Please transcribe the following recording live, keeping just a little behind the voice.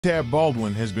Tab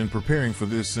Baldwin has been preparing for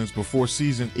this since before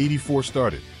season 84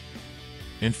 started.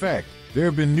 In fact, there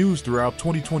have been news throughout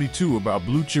 2022 about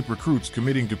blue-chip recruits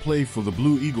committing to play for the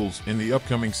Blue Eagles in the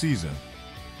upcoming season.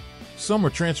 Some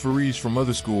are transferees from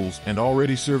other schools and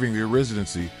already serving their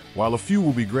residency, while a few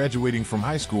will be graduating from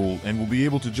high school and will be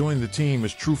able to join the team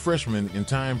as true freshmen in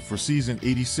time for season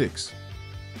 86.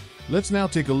 Let's now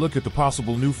take a look at the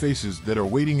possible new faces that are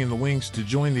waiting in the wings to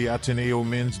join the Ateneo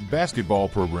men's basketball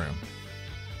program.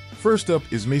 First up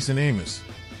is Mason Amos.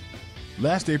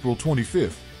 Last April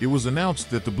 25th, it was announced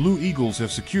that the Blue Eagles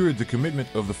have secured the commitment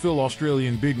of the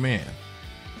Australian big man.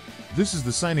 This is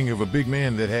the signing of a big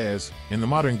man that has, in the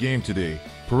modern game today,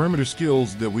 perimeter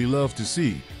skills that we love to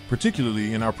see,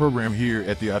 particularly in our program here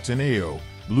at the Ateneo.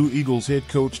 Blue Eagles head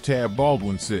coach Tab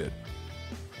Baldwin said.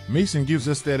 Mason gives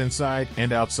us that inside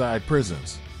and outside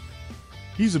presence.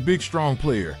 He's a big, strong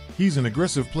player. He's an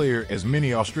aggressive player, as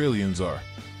many Australians are.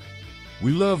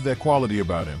 We love that quality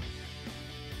about him.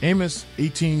 Amos,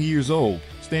 18 years old,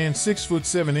 stands 6 foot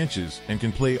 7 inches and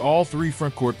can play all three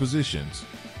frontcourt positions.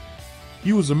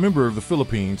 He was a member of the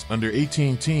Philippines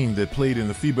under-18 team that played in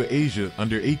the FIBA Asia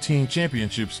under-18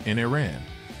 championships in Iran.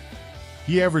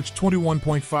 He averaged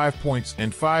 21.5 points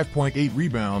and 5.8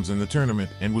 rebounds in the tournament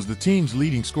and was the team's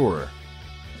leading scorer.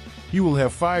 He will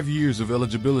have 5 years of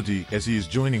eligibility as he is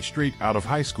joining straight out of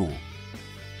high school.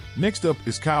 Next up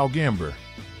is Kyle Gamber.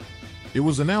 It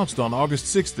was announced on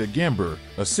August 6th that Gamber,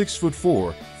 a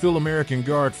 6'4" Phil-American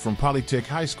guard from Polytech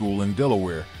High School in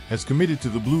Delaware, has committed to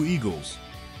the Blue Eagles.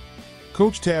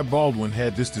 Coach Tab Baldwin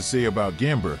had this to say about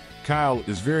Gamber: Kyle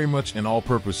is very much an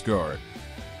all-purpose guard.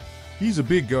 He's a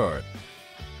big guard.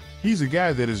 He's a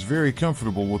guy that is very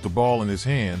comfortable with the ball in his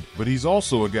hand, but he's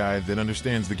also a guy that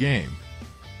understands the game.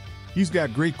 He's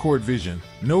got great court vision,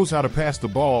 knows how to pass the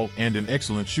ball, and an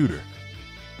excellent shooter.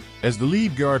 As the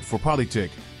lead guard for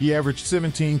Polytech, he averaged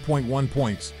 17.1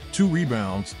 points, 2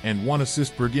 rebounds, and 1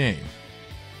 assist per game.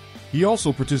 He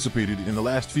also participated in the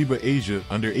last FIBA Asia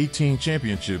under-18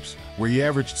 championships, where he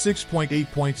averaged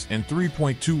 6.8 points and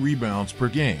 3.2 rebounds per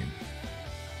game.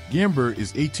 Gamber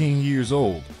is 18 years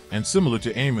old, and similar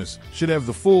to Amos, should have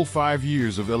the full 5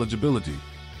 years of eligibility.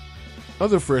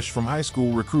 Other fresh from high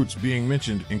school recruits being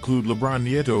mentioned include Lebron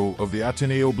Nieto of the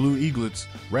Ateneo Blue Eagles,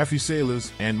 Rafi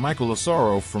Salas, and Michael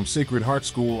Asaro from Sacred Heart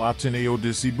School Ateneo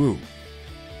de Cebu.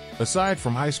 Aside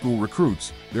from high school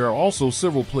recruits, there are also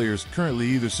several players currently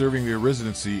either serving their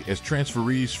residency as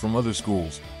transferees from other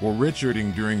schools or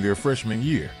redshirting during their freshman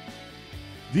year.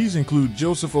 These include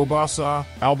Joseph Obasa,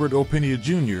 Albert Opinia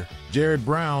Jr., Jared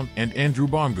Brown, and Andrew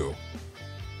Bongo.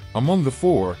 Among the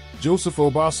four, Joseph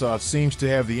Obasa seems to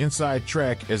have the inside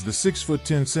track, as the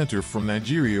 6'10" center from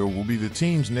Nigeria will be the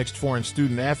team's next foreign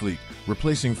student athlete,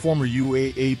 replacing former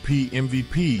UAAP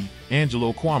MVP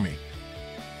Angelo Kwame.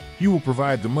 He will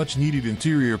provide the much-needed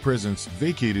interior presence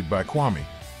vacated by Kwame.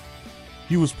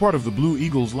 He was part of the Blue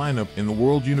Eagles lineup in the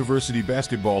World University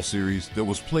Basketball Series that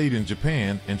was played in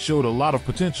Japan and showed a lot of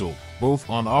potential, both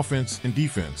on offense and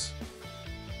defense.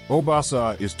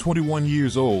 Obasa is 21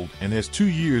 years old and has 2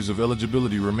 years of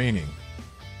eligibility remaining.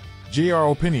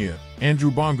 J.R. Opinia, Andrew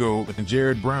Bongo, and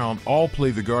Jared Brown all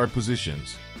play the guard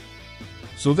positions.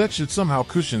 So that should somehow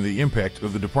cushion the impact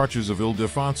of the departures of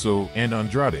Ildefonso and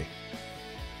Andrade.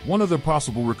 One other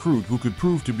possible recruit who could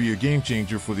prove to be a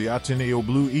game-changer for the Ateneo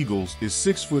Blue Eagles is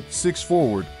 6'6"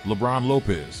 forward Lebron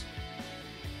Lopez.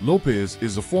 Lopez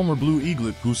is a former Blue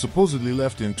Eaglet who supposedly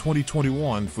left in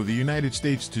 2021 for the United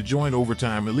States to join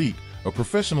Overtime Elite, a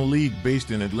professional league based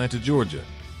in Atlanta, Georgia.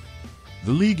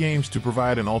 The league aims to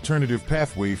provide an alternative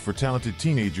pathway for talented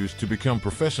teenagers to become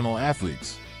professional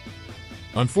athletes.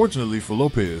 Unfortunately for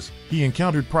Lopez, he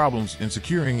encountered problems in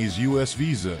securing his U.S.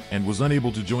 visa and was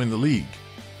unable to join the league.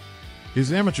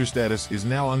 His amateur status is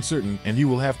now uncertain, and he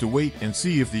will have to wait and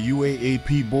see if the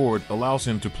UAAP board allows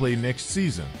him to play next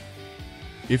season.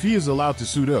 If he is allowed to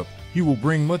suit up, he will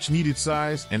bring much-needed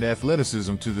size and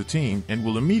athleticism to the team and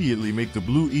will immediately make the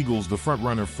Blue Eagles the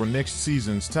frontrunner for next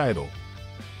season's title.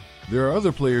 There are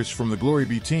other players from the Glory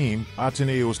B team,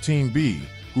 Ateneo's Team B,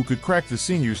 who could crack the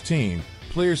seniors team.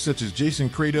 Players such as Jason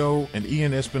Credo and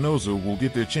Ian Espinoza will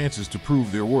get their chances to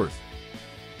prove their worth.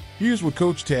 Here's what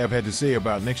Coach Tab had to say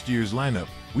about next year's lineup.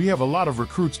 We have a lot of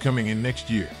recruits coming in next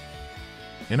year.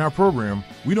 In our program,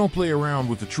 we don't play around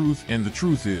with the truth, and the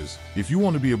truth is, if you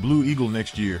want to be a Blue Eagle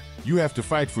next year, you have to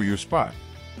fight for your spot.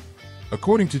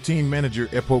 According to team manager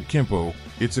Epoch Kempo,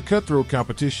 it's a cutthroat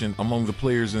competition among the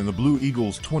players in the Blue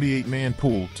Eagles' 28-man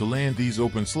pool to land these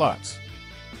open slots.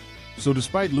 So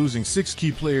despite losing 6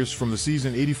 key players from the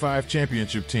season 85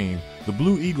 championship team, the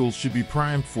Blue Eagles should be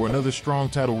primed for another strong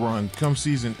title run come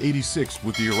season 86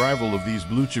 with the arrival of these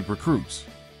blue-chip recruits.